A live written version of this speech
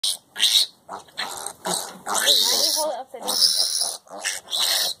Hold it upside down.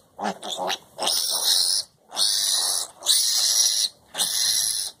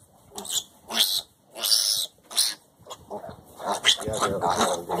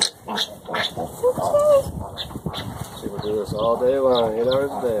 She will do this all day long, 8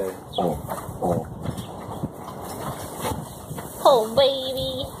 hours a day. Oh,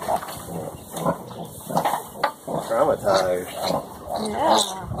 baby. Traumatized. Yeah.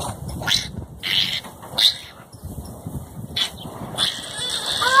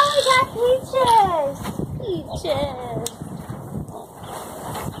 Oh, we got peaches. Peaches.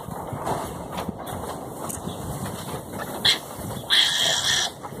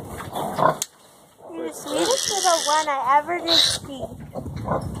 You're the sweetest little one I ever did see.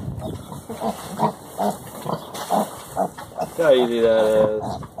 Look how easy that is.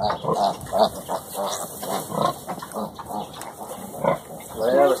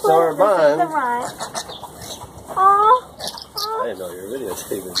 Might have a sore bun. Aww. I didn't know you were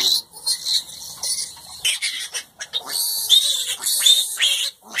videotaping.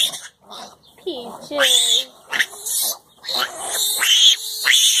 Peaches.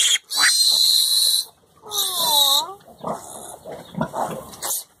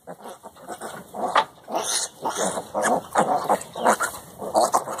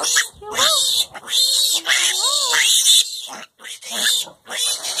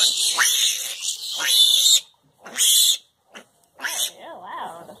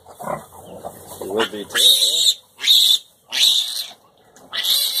 It would be too.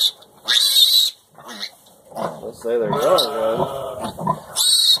 Let's say they're young, man.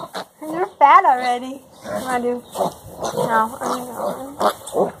 You're fat already. What do I do? No, I don't know.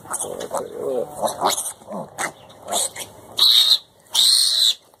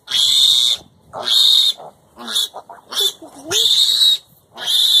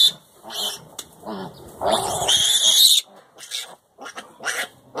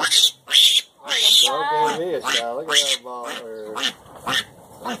 Don't give me a shot. Look at that ball.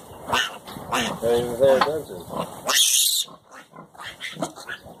 Don't even pay attention.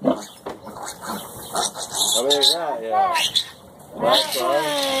 How many you got? Yeah. That's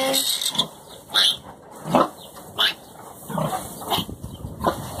fine.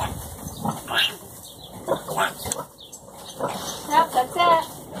 Yep, that's it.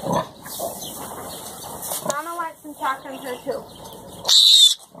 Mama wants some chocolate in her too.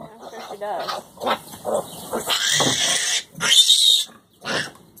 I'm sure she does.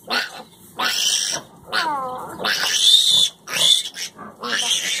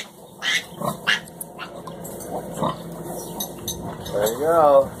 There you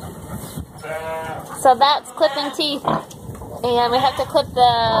go. So that's clipping teeth. And we have to clip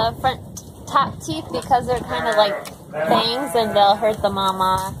the front top teeth because they're kind of like fangs and they'll hurt the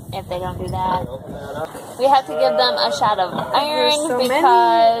mama if they don't do that. We have to give them a shot of iron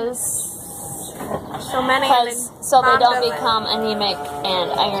so they don't become anemic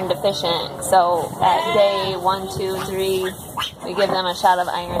and iron deficient. So at day 1, 2, 3, we give them a shot of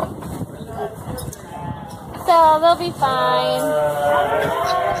iron. So they'll be fine.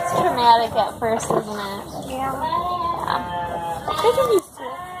 It's traumatic at first, isn't it? Yeah.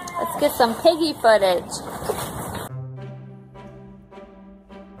 Let's get some piggy footage.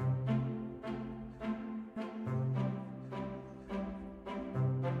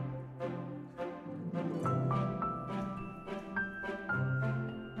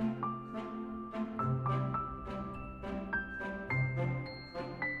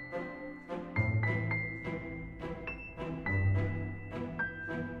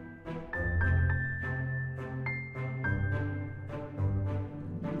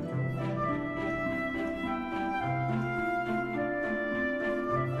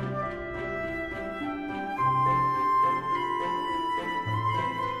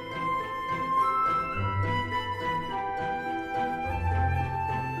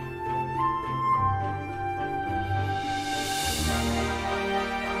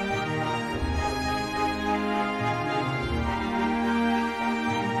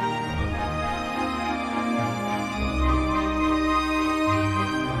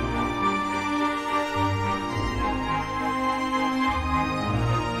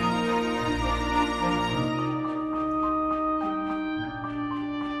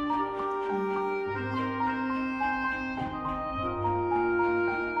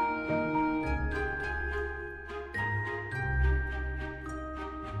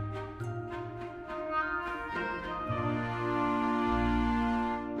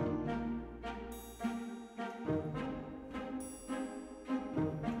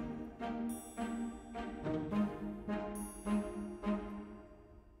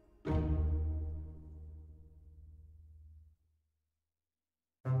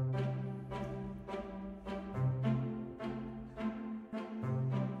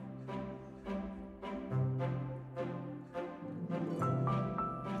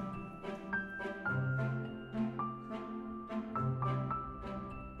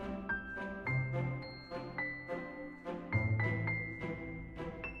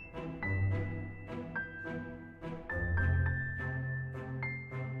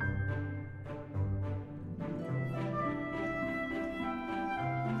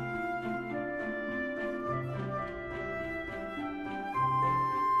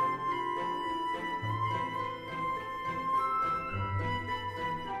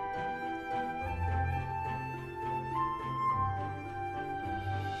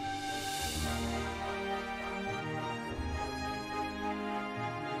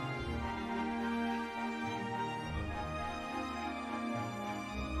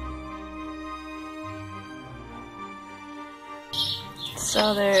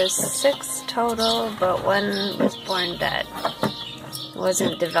 So there's 6 total, but one was born dead.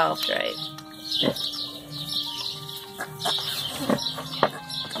 Wasn't developed right.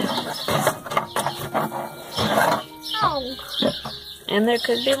 Oh. And there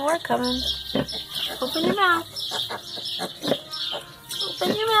could be more coming. Open your mouth.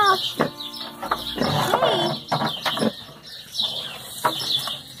 Open your mouth.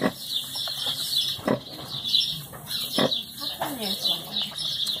 Hey.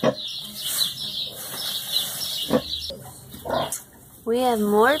 We have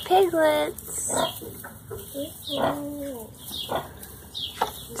more piglets.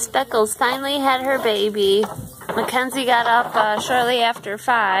 Speckles finally had her baby. Mackenzie got up shortly after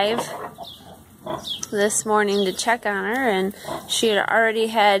 5 this morning to check on her, and she had already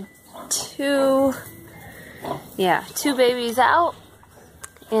had 2 babies out.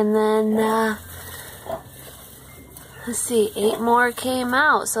 And then, let's see, 8 more came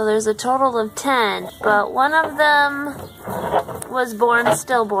out, so there's a total of 10. But one of them was born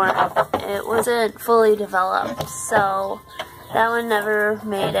stillborn. It wasn't fully developed, so that one never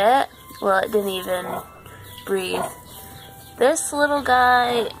made it. Well, it didn't even breathe. This little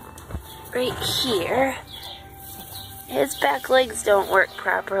guy right here, his back legs don't work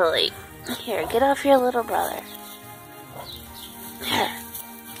properly. Here, get off your little brother. Here.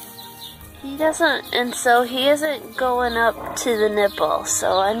 He doesn't, and so he isn't going up to the nipple,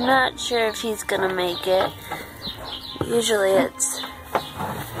 so I'm not sure if he's gonna make it. Usually it's,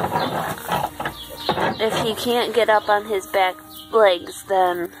 if he can't get up on his back legs,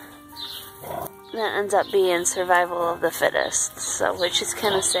 then that ends up being survival of the fittest, so, which is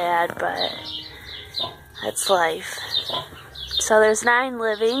kind of sad, but that's life. So there's 9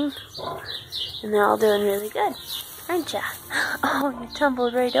 living, and they're all doing really good, aren't ya? Oh, you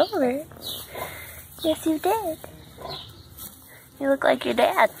tumbled right over it. Yes, you did. You look like your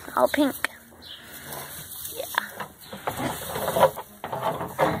dad, all pink. Yeah.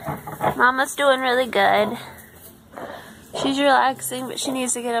 Mama's doing really good. She's relaxing, but she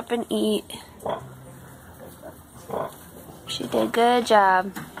needs to get up and eat. She did a good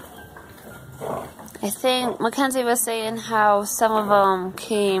job. I think Mackenzie was saying how some of them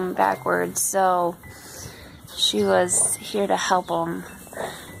came backwards, so she was here to help them.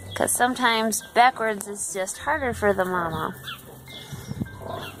 Because sometimes backwards is just harder for the mama.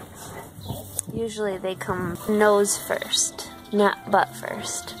 Usually they come nose first, not butt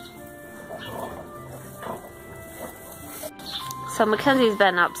first. So Mackenzie's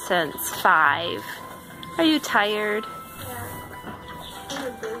been up since 5. Are you tired?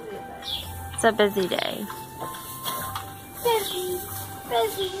 Yeah. It's a busy day. Busy.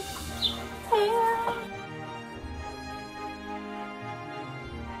 Busy. Yeah.